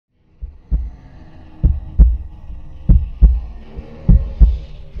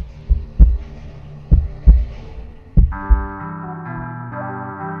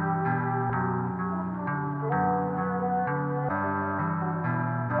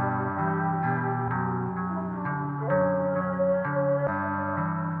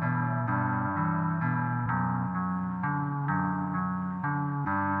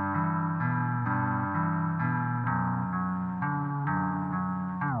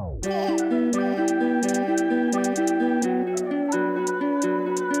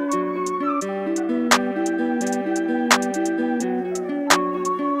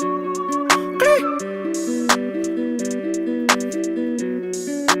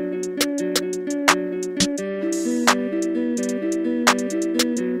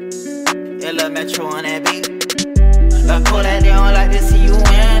Metro on that beat. But pull that, they don't like to see you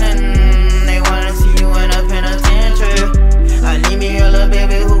winning. They wanna see you in a penitentiary. I need me a little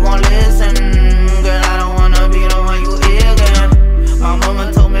baby who gon' listen. Girl, I don't wanna be the one you ignoring. My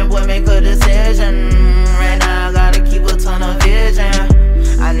mama told me, boy, make a decision. Right now I gotta keep a ton of vision.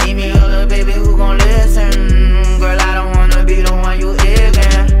 I need me a little baby who gon' listen. Girl, I don't wanna be the one you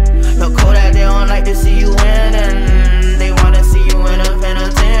ignoring. Look, K.o.d.a.k, they don't like to see you winning. They wanna see you in a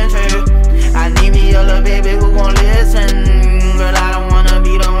penitentiary. I need me a little baby who gon' listen. Girl, I don't wanna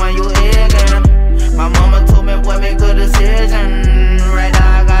be the one you ignoring. My mama told me, boy, make a decision. Right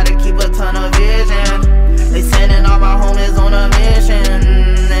now I gotta keep a ton of vision. They sending all my homies on a mission,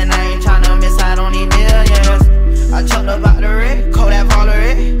 and I ain't tryna miss out on these millions. I chucked up out the red, K.o.d.a.k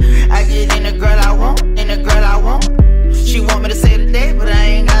B.l.a.c.k. I get in the girl I want, in the girl I want. She want me to say today, but I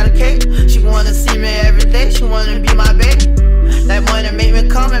ain't got a cake. She wanna see me every day, she wanna be my baby. That money make me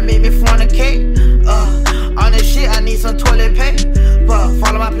come and make me fornicate. On this shit, I need some toilet paper. But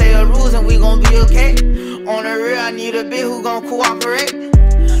follow my player rules and we gon' be okay. On the real, I need a bitch who gon' cooperate.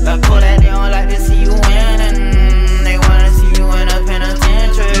 Like K.o.d.a.k, they don't like to see you winning. They wanna see you in a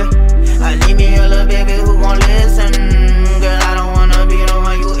penitentiary. I need me a little baby who gon' listen. Girl, I don't wanna be the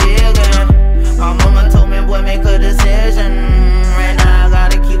one you ignoring. My mama told me, boy, make a decision. Right now I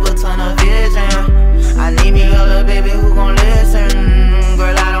gotta keep a ton of vision. I need me a little baby who gon' listen.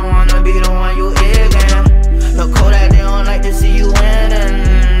 Girl, I don't wanna be the one you ignoring. Look, K.o.d.a.k, they don't like to see you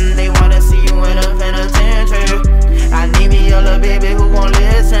winning. They wanna see you in a penitentiary. I need me a little baby who gon'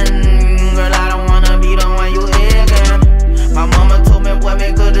 listen. Girl, I don't wanna be the one you ignoring. My mama told me, boy,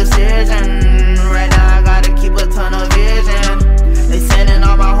 make a decision. Right now I gotta keep a ton of vision. They sending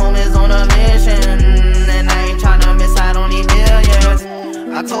all my homies on a mission, and I ain't tryna miss out on these millions.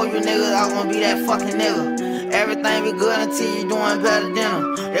 I told you niggas I was gonna be that fucking nigga. Everything be good until you doing better than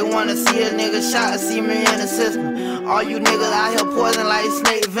them. They wanna see a nigga shot, see me in the system. All you niggas out here poison like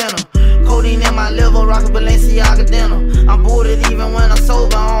snake venom. Codeine in my liver, rockin' B.l.a.c.k denim. I'm booted even when I'm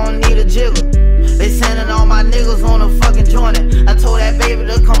sober, I don't need a jiggle. They sending all my niggas on a fucking joint. I told that baby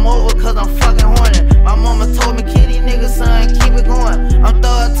to come over cause I'm fucking horny. My mama told me, kid, these niggas, son, keep it going. I'm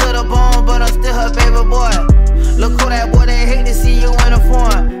thug to the bone, but I'm still her baby boy. Look, K.o.d.a.k, boy, they hate to see you in a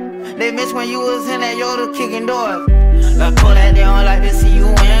foreign. They miss when you was in that Yoda kicking doors. Look, K.o.d.a.k, they don't like to see you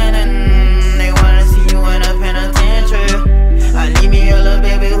winning. They wanna see you in a penitentiary. I need me a little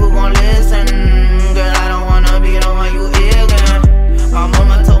baby who gon' listen. Girl, I don't wanna be the one you ignoring. My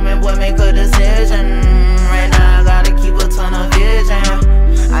mama told me, boy, make a decision. Right now I gotta keep a ton of vision.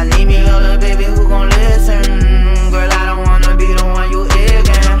 I need me a little baby who gon' listen. Girl, I don't wanna be the one you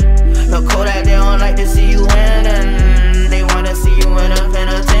ignoring. Look, K.o.d.a.k, they don't like to see you winning. They wanna see you in a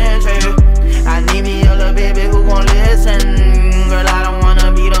penitentiary. I need me a little baby who gon' listen. Girl, I don't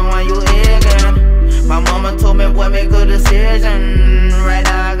wanna be the one you ignoring. My mama told me, boy, make a decision. Right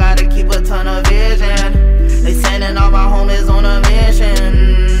now I gotta keep a ton of vision. They sending all my homies on a mission,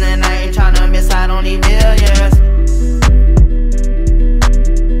 and I ain't tryna miss out on these millions.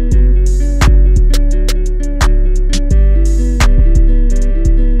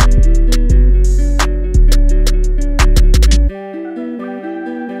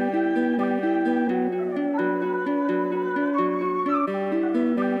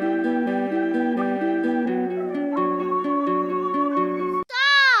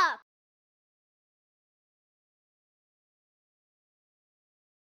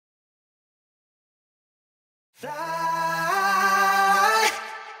 Fly,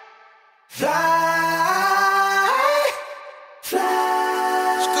 fly, fly.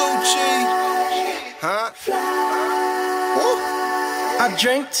 Scoochie, huh? I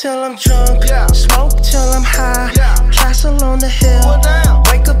drink till I'm drunk, smoke till I'm high, castle on the hill,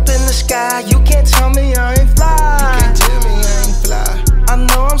 wake up in the sky. You can't tell me I ain't fly. You can't tell me I ain't fly. I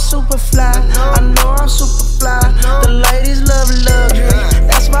know I'm super fly. I know I'm super fly. The ladies love luxury,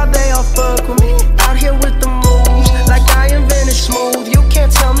 that's why they all fuck with me. Out here with the moves, like I invented smooth. You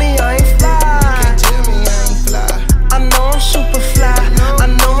can't tell me I ain't fly. You can't tell me I ain't fly. I know I'm super fly. I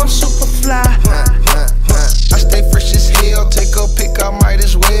know I'm super fly. I stay fresh as hell. Take a pic, I might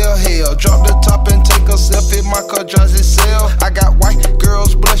as well. Hell, drop the top and take a selfie. My car drives itself. I got white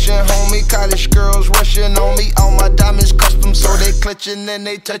girls blushing, homie. College girls rushing on me. All my diamonds custom, so they clutching and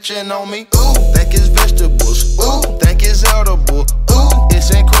they touching on me. Ooh, think it's vegetables. Ooh, think it's edible. Ooh,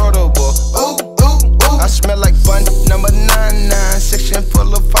 it's incredible.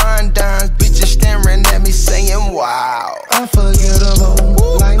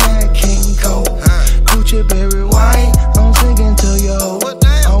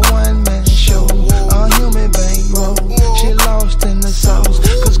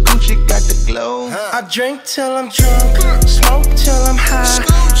 drink till I'm drunk, smoke till I'm high,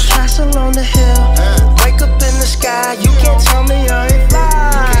 castle on the hill, wake up in the sky. You can't tell me I ain't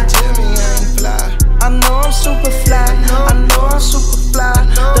fly. I know I'm super fly, I know I'm super fly.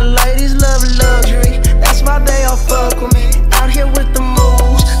 The ladies love luxury, that's why they all fuck with me. Out here with the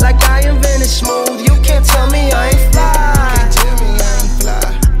moves, like I invented smooth. You can't tell me I ain't fly.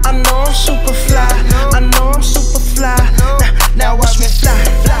 I know I'm super fly, I know I'm super fly. Now watch me fly.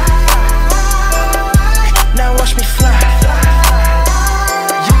 Now watch me fly.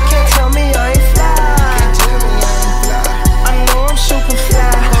 You can't tell me I ain't fly. I know I'm super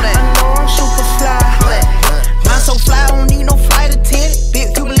fly, I know I'm super fly. Mine so fly, I don't need no flight attendant.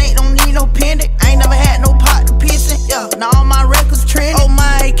 Big K.o.d.a.k don't need no pendant. I ain't never had no pot to piss in. Yeah, now all my records trending. Oh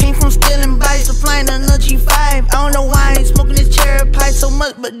my, came from stealing bikes to flying a little G5. I don't know why I ain't smoking this cherry pie so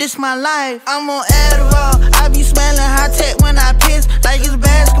much, but this my life. I'm on Adderall, I be smelling high tech when I piss, like it's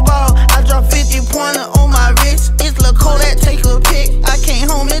basketball. I drop 50-pointer on my wrist. It's Lil K.o.d.a.k, take a pic. I came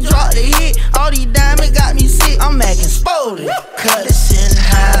home and dropped the hit. All these diamonds got me sick. I'm acting spotted. Cut it sitting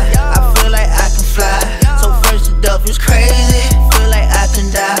high. I feel like I can fly. So first the duff is crazy. Feel like I can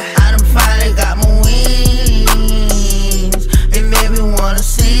die. I done finally got my wings. It made me wanna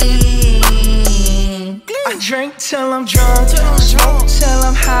sing. I drink till I'm drunk, smoke till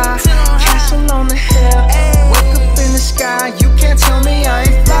I'm high, castle on the hill, wake up in the sky. You can't tell me I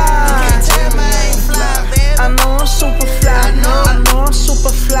ain't fly. I know I'm super fly, I know I'm super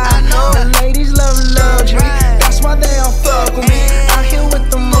fly. The ladies love luxury, that's why they all fuck with me. Out here with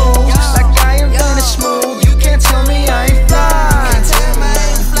the moves, like I invented smooth. You can't tell me I ain't fly.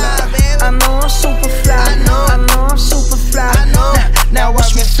 I know I'm super fly, I know I'm super fly. Now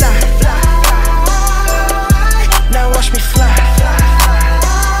watch me fly. Now watch me fly.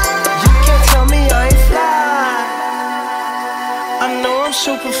 You can't tell me I ain't fly. I know I'm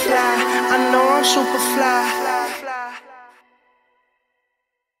super fly, I know I'm super fly.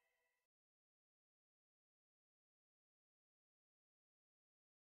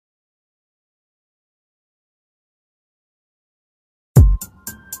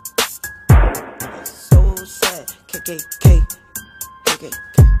 So sad. K.o.d.a.k K.o.d.a.k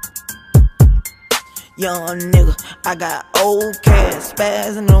Young nigga, I got old cash,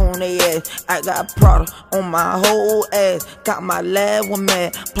 spazzing on they ass. I got Prada on my whole ass. Got my lab one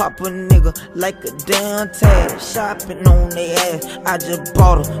mad, pop a nigga like a damn tag. Shopping on they ass, I just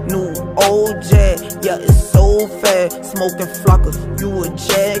bought a new old Jag. Yeah, it's so fast, smoking flockers, you a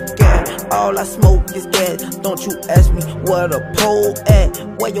jackass. All I smoke is gas, don't you ask me where the pole at,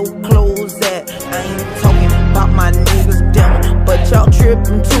 where your clothes at. I ain't talking about my niggas, damn, but y'all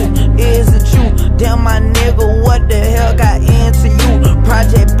tripping too. Is it you? Damn, my nigga, what the hell got into you?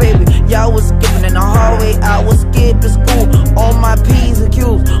 Project baby, y'all was skipping in the hallway, I was skipping school. All my P's and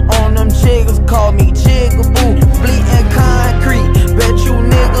Q's on them chiggers, call me Chiggaboo. Bleeding concrete, bet you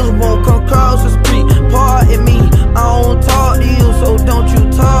niggas won't come cross the street. Pardon me, I don't talk to you, so don't you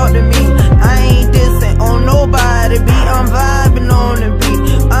talk to me. I ain't dissing on nobody beat, I'm vibing on the beat.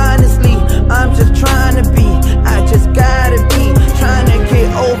 Honestly, I'm just trying to be, I just gotta be, trying to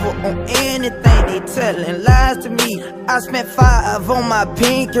get over on anything. They telling lies to me. I spent 5 on my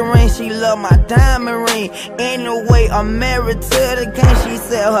pinky ring. She love my diamond ring. Anyway, I'm married to the game. She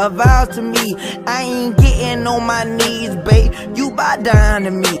said her vows to me. I ain't getting on my knees, babe. You bow down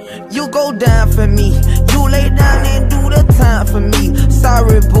to me. You go down for me. You lay down and do the time for me.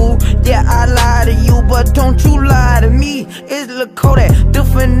 Sorry, boo. Yeah, I lie to you, but don't you lie to me. It's Lil K.o.d.a.k, the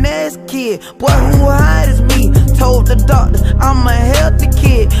finesse kid. Boy, who hide is me? Told the doctor I'm a healthy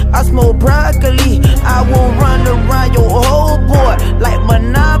kid. I smoke broccoli. I won't run around your whole boy like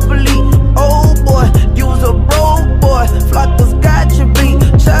Monopoly. Oh boy, you's a broke boy. Flockers got you beat.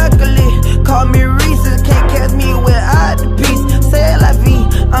 Chocolate, call me Reese's. Can't catch me without the piece. C'est la vie,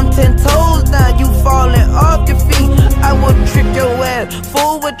 I'm 10 toes down. You falling off your feet. I will trick your ass,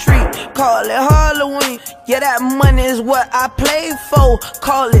 full retreat. Call it Halloween. Yeah, that money is what I play for.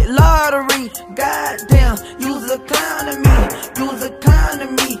 Call it lottery. Goddamn, you's a clown to me. You's a clown to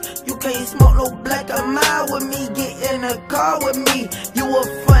me. You can't smoke no black and mild with me. Get in the car with me. You a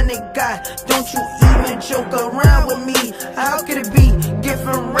funny guy. Don't you even joke around with me. How could it be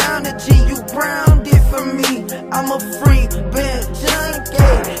different round the G? You browned it for me. I'm a free band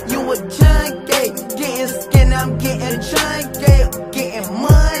junkie. You a junkie. Getting skin, I'm getting junkie. Getting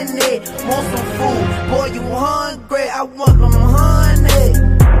money. Want some food? Boy, you hungry. I want them honey.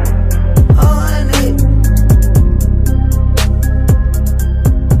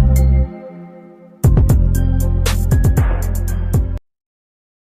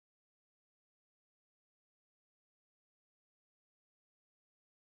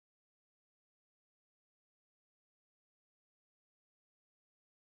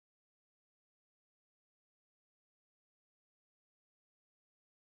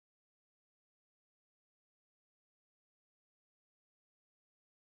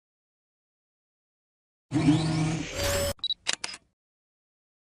 Pocket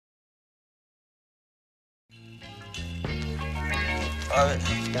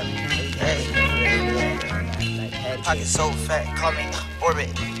so fat, call me Orbit.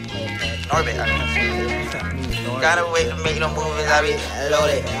 Orbit, gotta wait to make them movies, I be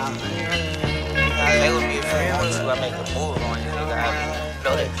loaded. They with me if you want to, I make a move on you, nigga, I be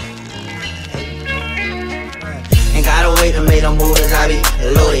loaded. Ain't gotta wait to make them movies, I be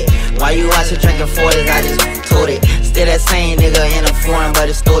loaded. Why you out here drinking 40s, I just told it. Still that same nigga in a foreign, but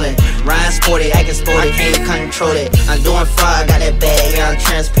it's stolen. Ryan sporty, acting sporty, can't control it. I'm doing fraud, got that bag, yeah, I'm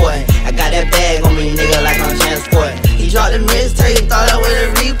transporting. I got that bag on me, nigga, like I'm transporting. He dropped the mixtape, thought I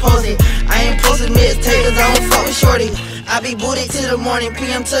would've reposted. I ain't posted mixtape, cause I don't fuck with shorty. I be booted to the morning,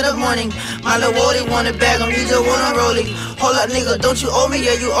 PM to the morning. My little Wody wanna bag him, he just wanna roll it. Hold up, nigga, don't you owe me?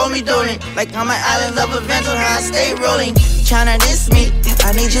 Yeah, you owe me, don't it? Like I'm an island of adventure, how I stay rolling. Tryna diss me,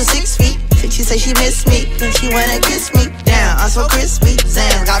 I need you 6 feet. She say she miss me, then she wanna kiss me. Damn, I'm so crispy,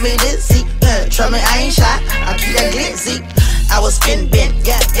 Zans got me dizzy. Trust me, I ain't shy, I keep that glitzy. I was spin bent,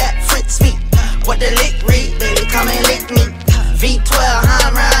 yeah, Fritz me. What the lick read, baby, come and lick me. V12,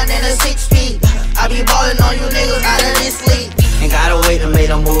 I'm riding in a 6-speed. I be ballin' on you niggas out of this league. Ain't gotta wait to make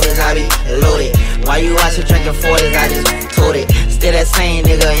them movies, I be loaded. Why you out here drinking 40s, I just told it. Still that same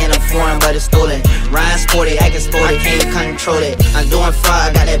nigga in a foreign, but it's stolen. Ryan sporty, acting sporty, can't control it. I'm doing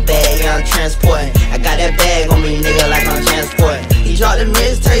fraud, got that bag, yeah, I'm transporting. I got that bag on me, nigga, like I'm transporting. He dropped the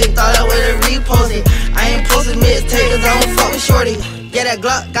mixtape, thought I would've reposted. I ain't posted mixtape, cause I don't fuck with shorty. Yeah, that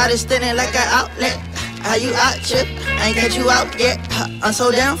Glock got it standing like an outlet. How you out, chip? I ain't catch you out yet. I'm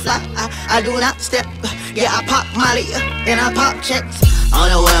so damn fly, I do not step. Yeah, I pop Molly, and I pop checks. I don't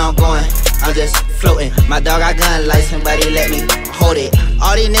know where I'm going, I'm just floating. My dog got gun license, but he let me hold it.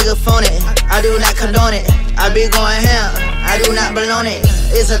 All these niggas phone it, I do not condone it. I be going ham, I do not belong it.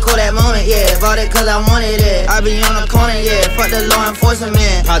 It's a K.o.d.a.k moment, yeah. Bought it cause I wanted it. I be on the corner, yeah. Fuck the law enforcement.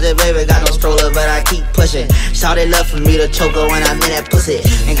 Project baby got no stroller, but I keep pushing. Shawty love for me to choke her when I'm in that pussy.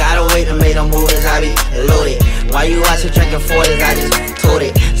 Ain't gotta wait to make them movies, I be loaded. Why you out here drinking 40s, I just told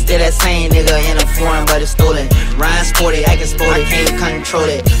it. Still that same nigga in a foreign, but it's stolen. Ryan sporty, acting sporty, can't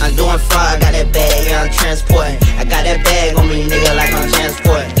control it. I'm doing fraud, got that bag, yeah, I'm transporting. I got that bag on me, nigga, like I'm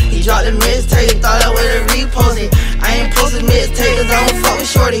transporting. He dropped the mixtape, thought I would've reposted. I ain't posted mixtape, cause I don't fuck with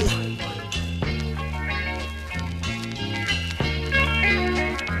shorty.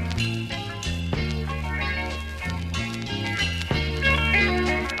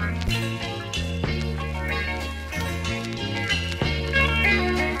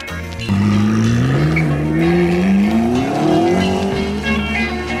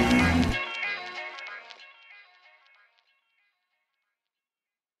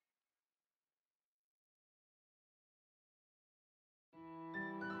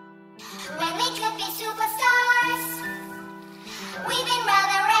 When we could be superstars, we've been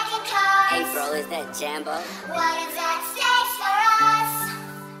rather wrecking cars. Hey bro, is that Jambo? What is at stake for us?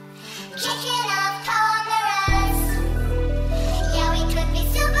 Kicking off corners. Yeah, we could be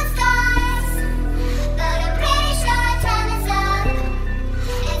superstars, but I'm pretty sure our time is up.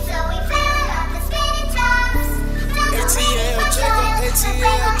 And so we fell off the spinning tops.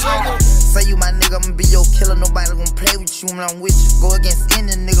 Say you my nigga, I'ma be your killer. Nobody gon' play with you when I'm with you. Go against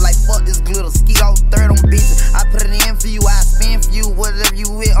any nigga like fuck this glitter. Ski off third on bitches. I put it in for you, I spin for you. Whatever you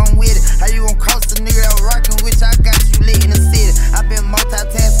with, I'm with it. How you gon' cross the nigga that was rockin' with you? I got you lit in the city. I been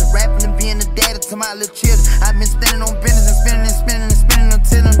multitasking, rapping and being the daddy to my little children. I been spending on business and spinning and spinning and spinning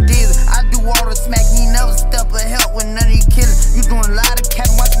until I'm dizzy. I do all the smack, you never step or help with none of you killin'. You doing a lot of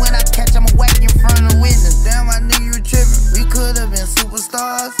cap, watch when I catch, I'ma whack in front of the witness. Damn, my nigga, you trippin'. We could've been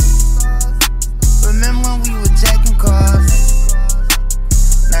superstars. Remember when we were jacking cars?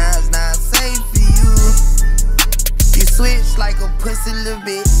 Now it's not safe for you. You switch like a pussy little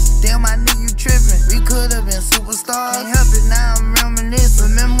bitch. Damn, my nigga, you trippin'. We could've been superstars. Can't help it, now I'm reminiscing.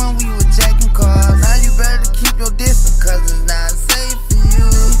 Remember when we were jacking cars? Now you better keep your distance, cause it's not safe for you.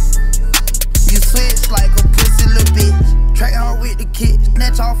 You switch like a pussy little bitch. Track hard with the kid,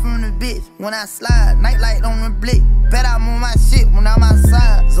 snatch off from the bitch. When I slide, nightlight on the blick. Bet I'm on my shit when I'm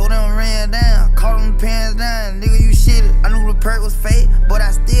outside. So them ran down, caught them pants down. Nigga, you shitted. I knew the perk was fake, but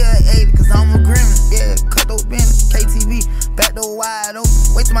I still ate it, cause I'm a grimace. Yeah, cut those bins, KTV, back door wide open.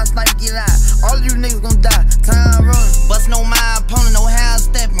 Wait till my sniper get out. All of you niggas gon' die, time rolling. Bustin' on my opponent, no hand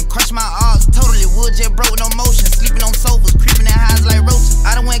stepping. Crush my arms totally, wood jet broke, no motion. Sleeping on sofas, creeping in highs like roaches.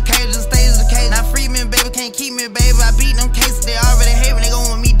 I done went cages and stages of cases. Now free me, baby, can't keep me, baby. I beat them cases, they already hate me. They gon'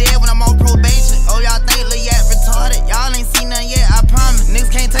 want me dead when I'm on probation. Oh, y'all think Lil Yak retarded? Y'all ain't seen nothing yet, I promise.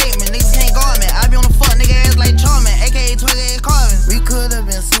 Niggas can't take me, niggas can't guard me. I be on the fuck nigga ass like Charmin, aka 28 Carvin. We could've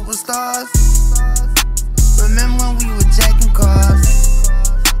been superstars.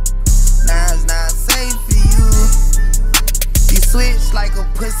 switch like a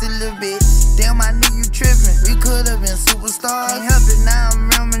pussy little bitch. Damn, I knew you trippin'. We could've been superstars. Can't help it, now I'm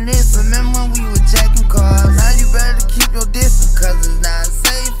reminiscing. Remember when we were jacking cars? Now you better keep your distance, cause it's not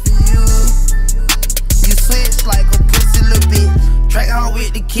safe for you. You switch like a pussy little bitch. Track hard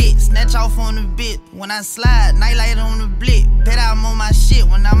with the kick, snatch off on the bit. When I slide, nightlight on the blick. Bet I'm on my shit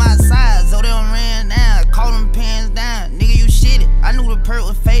when I'm outside. So them ran down, call them pants down. Nigga, you shitty. I knew the perk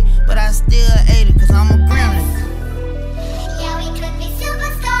was fake, but I still ate it, cause I'm a gremlin. Yeah, we could be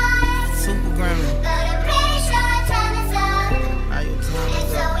superstars. Super gremlin. But I'm pretty sure our time is up. Now your time And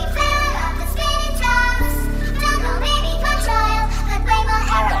is so up. we fell off the spinning tops. Don't know, maybe for trial, but blame on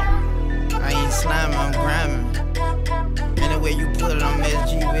error. I ain't sliming, I'm grinding. Anyway you put it, I'm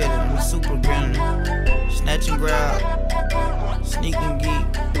SG with it. I'm a super gremlin. Snatch and grab, sneak and geek.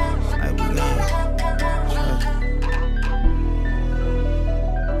 Like we gonna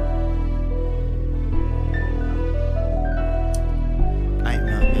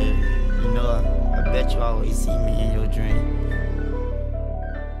nightmare, baby. You know I bet you always see me in your dream.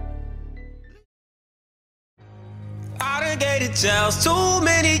 I done gave the chance too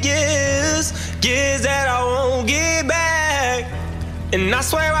many years that I won't get back. And I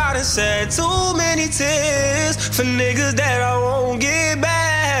swear I done shed too many tears for niggas that I won't get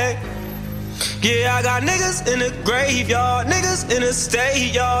back. Yeah, I got niggas in the graveyard, niggas in the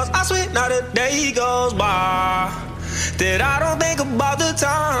state yards. I swear not a day goes by that I don't think about the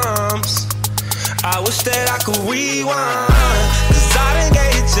times. I wish that I could rewind, cause I done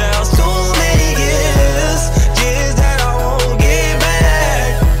gave the chance too many years that I won't get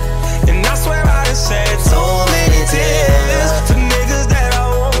back. And I swear I done shed so many tears for niggas that I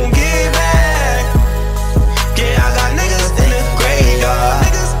won't get back. Yeah, I got niggas in the graveyard,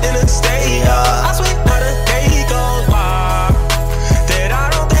 niggas in the state yard. I swear not a day goes by that I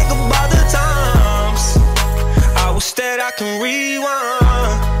don't think about the times. I wish that I can rewind.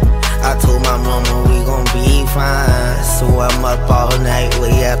 I told my mama we gon' be fine, so I'm up all night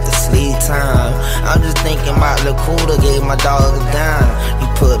way after sleep time. I'm just thinking about K.o.d.a.k gave my dog a dime. He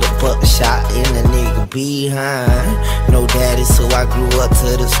put a buckshot in the nigga behind. No daddy, so I grew up to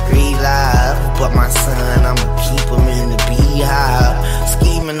the street life. But my son, I'ma keep him in the beehive.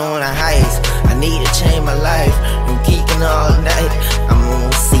 Scheming on a heist, I need to change my life. I'm geeking all night, I'm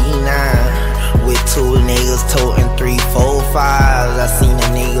on C9 with two niggas toting 3, 4, 5s. I seen a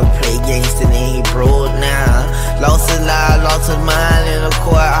nigga play gangsta and he broke now. Lost his life, lost his mind in the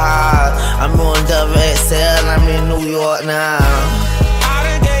courthouse. I'm on WXL, I'm in New York now. I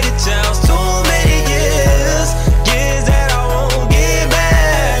done gave the chance too many years that I won't get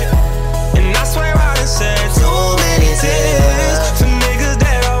back. And I swear I done shed too many tears for niggas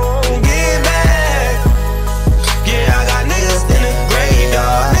that I won't get back. Yeah, I got niggas in the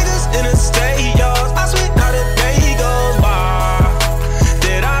graveyard, niggas in the state yards. I swear not a day goes by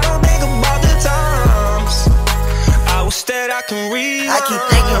that I don't think about the times. I wish that I can rewind. I keep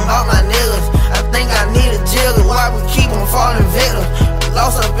thinking about my niggas, I think I need a jigger. Why we keep on falling victim?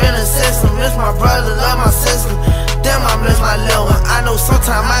 Lost up in the system, miss my brother, love my sister. Damn, I miss my little one. I know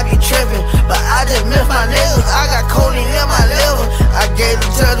sometimes I be tripping, but I just miss my niggas. I got codeine in my liver. I gave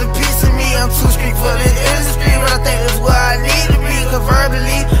each other a piece of me. I'm too street for this industry, but I think that's where I need to be. Cause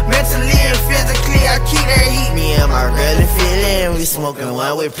verbally, mentally, and physically, I keep that heat. Me and my girl are feeling, we smoking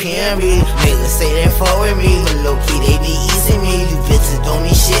one with PNB. Niggas say they fuck with me, but low key they be easing me. You bitches don't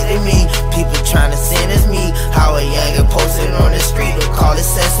mean shit to me. People trying to sentence me. How a youngin' posted on the street, don't call it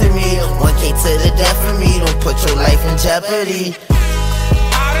sesame. 1K to the death of me, don't put your life in jeopardy.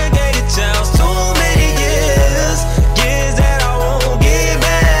 I done gave the chance too many years that I won't get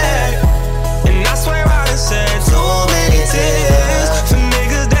back. And I swear I done shed too many tears for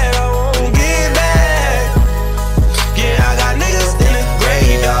niggas that I won't get back. Yeah, I got niggas in the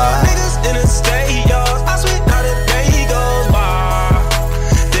graveyard, niggas in the state yards. I swear not a day goes by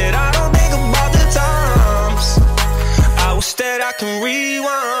that I don't think about the times. I wish that I can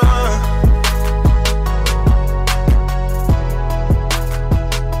rewind.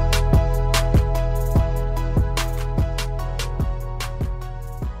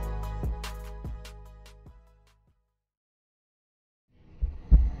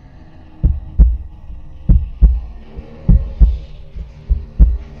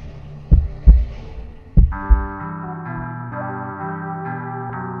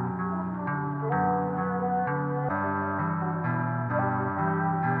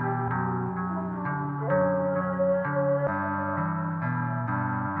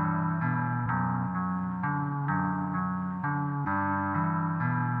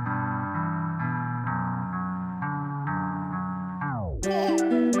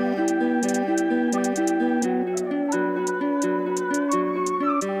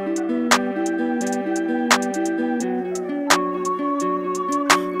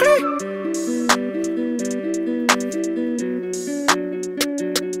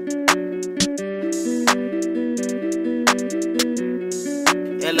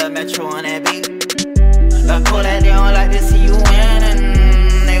 the little metro on that beat. The K.o.d.a.k, they don't like to see you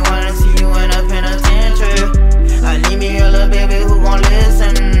winning. They wanna see you in a penitentiary. I need me a little baby who gon'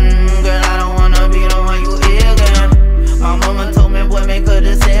 listen. Girl, I don't wanna be the one you ignorant. My mama told me, boy, make a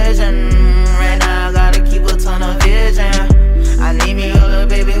decision. Right now I gotta keep a ton of vision. I need me a little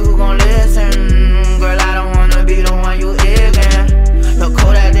baby who gon' listen. Girl, I don't wanna be the one you ignorant. The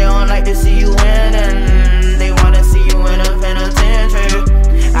K.o.d.a.k, they don't like to see you winning. They wanna see you in a penitentiary.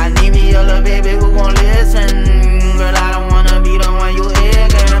 I need me a little baby who gon' listen. Girl, I don't wanna be the one you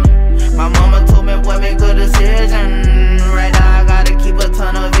ignorant. My mama told me, boy, make a decision. Right now I gotta keep a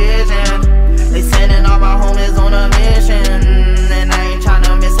ton of vision. They sending all my homies on a mission, and I ain't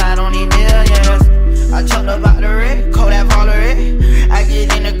tryna miss out on these millions. I chopped up out the red, K.o.d.a.k B.l.a.c.k. I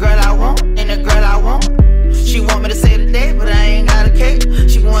get in the girl I want, in the girl I want. She want me to say today, but I ain't got a cake.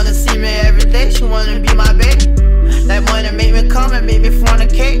 She wanna see me every day, she wanna be my baby. That money make me come and make me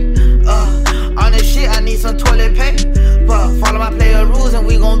fornicate. On this shit, I need some toilet paper. But follow my player rules and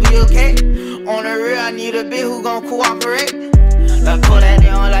we gon' be okay. On the real, I need a bitch who gon' cooperate. The K.o.d.a.k, they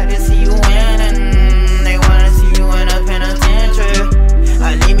don't like to see you winning. They wanna see you in a penitentiary.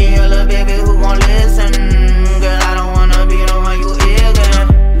 I need me a little baby who gon' listen. Girl, I don't wanna be the one you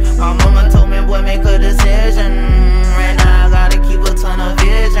ignorant. My mama told me, boy, make a decision. Right now I gotta keep a ton of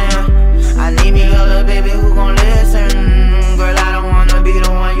vision. I need me a little baby who gon' listen. Girl, I don't wanna be the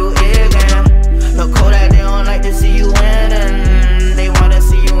one you ignorant. The K.o.d.a.k, they don't like to see you winning. They wanna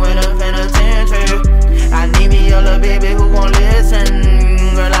see you in a penitentiary. I need me a little baby who gon' listen.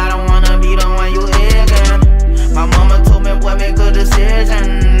 Girl, I don't wanna be the one you ignorant. My mama told me, boy, make a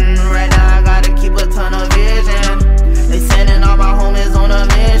decision. Right now I gotta keep a ton of vision. They sending all my homies on a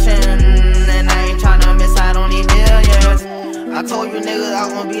mission, and I ain't tryna miss out on these millions. I told you niggas I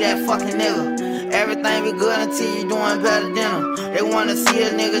was gonna be that fucking nigga. Everything be good until you doing better than them. They wanna see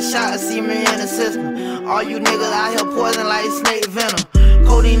a nigga shot, see me in the system. All you niggas out here poison like snake venom.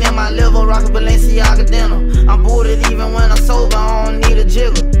 Codeine in my liver, rockin' B.l.a.c.k denim. I'm booted even when I'm sober, I don't need a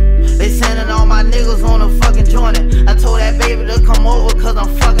jiggle. They sending all my niggas on a fucking joint. I told that baby to come over cause I'm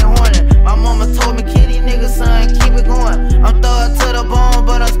fucking horny. My mama told me, kid, these niggas, son, keep it going. I'm thug to the bone,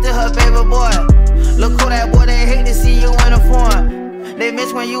 but I'm still her baby boy. Look who that boy, they hate to see you in a foreign. They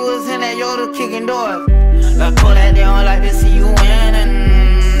miss when you was in that Yoda kicking doors. The K.o.d.a.k, they don't like to see you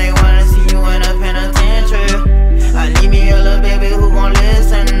winning. They wanna see you in a penitentiary. I need me a little baby who gon'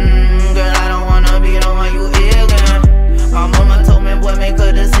 listen. Girl, I don't wanna be the one you ignorant. My mama told me, boy, make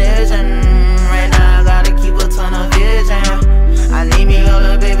a decision. Right now I gotta keep a ton of vision. I need me a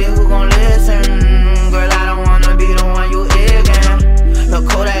little baby who gon' listen. Girl, I don't wanna be the one you ignorant. The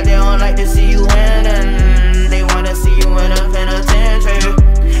K.o.d.a.k, they don't like to see you winning. They wanna see you in a penitentiary.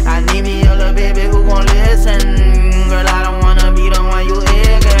 I need me a little baby who gon' listen. Girl, I don't wanna be the one you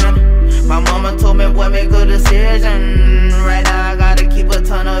ignorant. My mama told me, boy, make a decision. Right now I gotta keep a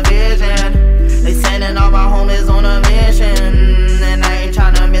ton of vision. They sending all my homies on a mission, and I ain't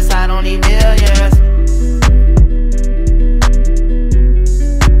tryna miss out on these millions.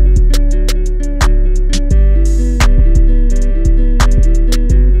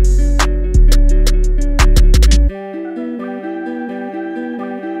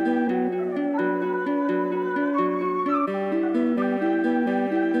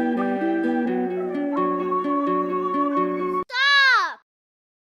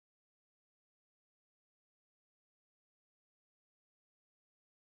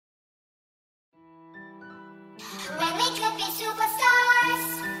 When we could be superstars,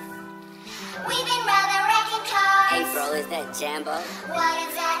 we've been rather wrecking cars. Hey bro, is that Jambo? What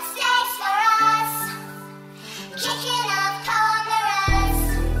is at stake for us? Kicking off corners.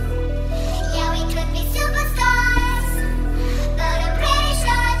 Yeah, we could be superstars, but I'm pretty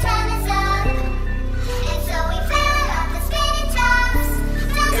sure our time is up. And so we fell off the spinning tops.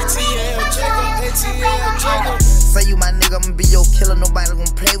 Say you my nigga, I'ma be your killer. Nobody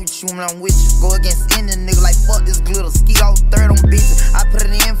gon' play with you when I'm with you. Go against any nigga like fuck this glitter. Ski all third on bitches. I put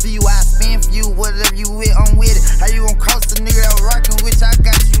it in for you, I spin for you. Whatever you with, I'm with it. How you gon' cross the nigga that was rockin' with you? I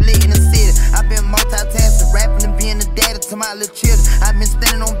got you lit in the city. I been multitasking, rapping and being the daddy to my little children. I been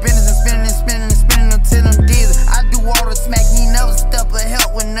spending on business and spending and spending and spending until I'm dizzy. I do all the smack, you never step or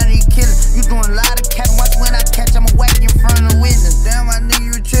help with none of you killin'. You doing a lot of cap, watch when I catch, I'ma whack in front of the witness. Damn, my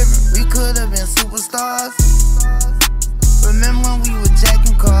nigga, you trippin'. We could've been superstars. Remember when we were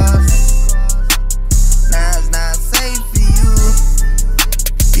jacking cars? Now it's not safe for you.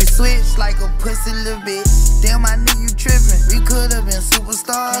 You switch like a pussy little bitch. Damn, my nigga, you trippin'. We could've been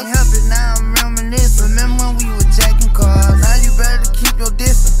superstars. Can't help it, now I'm reminiscing. Remember when we were jacking cars? Now you better keep your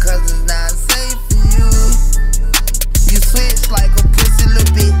distance, cause it's not safe for you. You switch like a pussy little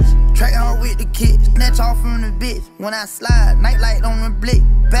bitch. Snatch off from the bitch when I slide. Nightlight on the blick.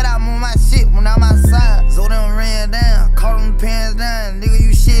 Bet I'm on my shit when I'm outside. So them ran down, caught them pants down. Nigga,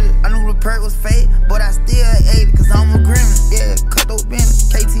 you shitted. I knew the perk was fake, but I still ate it, cause I'm a gremlin. Yeah, cut those bins,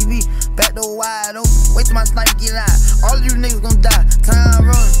 KTV, back door wide open. Wait till my sniper get out. All of you niggas gon' die. Time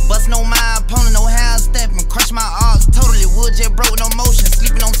rolling. Bustin' on my opponent, no hand stepping. Crush my arms totally. Wood jet broke, no motion.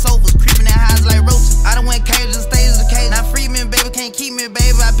 Sleeping on sofas, creeping in highs like roaches. I done went cages and stages of cages. Now free me, baby, can't keep me,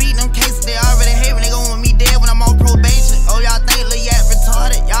 baby. I beat them cases, they already hate me. They gon' want me dead when I'm on probation. Oh, y'all think Lil Yak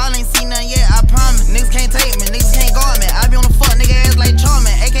retarded? Y'all ain't seen nothing yet, I promise. Niggas can't take me, niggas can't guard me. I be on the fuck nigga ass like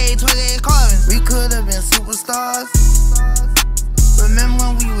Charmin, aka 28 Carvin. We could've been superstars. Remember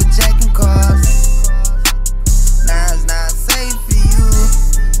when we were jacking cars? Now it's not safe for you.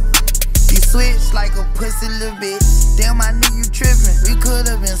 You switch like a pussy little bitch. Damn, my nigga, you trippin'. We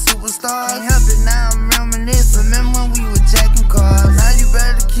could've been superstars. Can't help it, now I'm reminiscing. Remember when we were jacking cars? Now you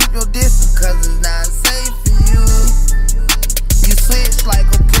better keep your distance, cause it's not safe for you. You switch like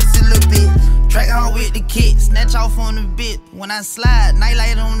a pussy little bitch. Track hard with the kick, snatch off on the bit. When I slide,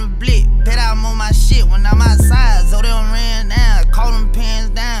 nightlight on the blick. Bet I'm on my shit when I'm outside. So them ran down, caught them pants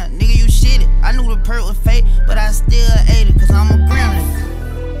down. Nigga, you shitted. I knew the perk was fake, but I still ate it, cause I'm a gremlin.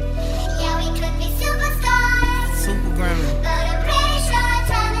 Yeah, we could be superstars, Super gremlin. but I'm pretty sure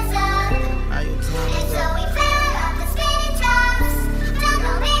time is up. Now your time And is so up. we fell off the spinning tops. Don't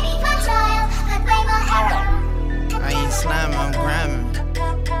know, maybe for trial, but break my heart. I ain't sliming, I'm grinding.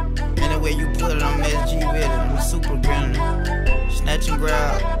 Anyway you put it, I'm SG with it. I'm super gremlin. Snatch and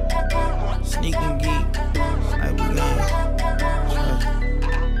grab, sneak and geek. Like we gon'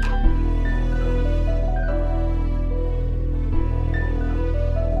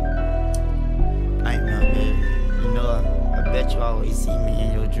 Nightmare, baby. You know I bet you always see me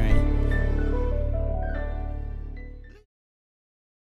in your dream.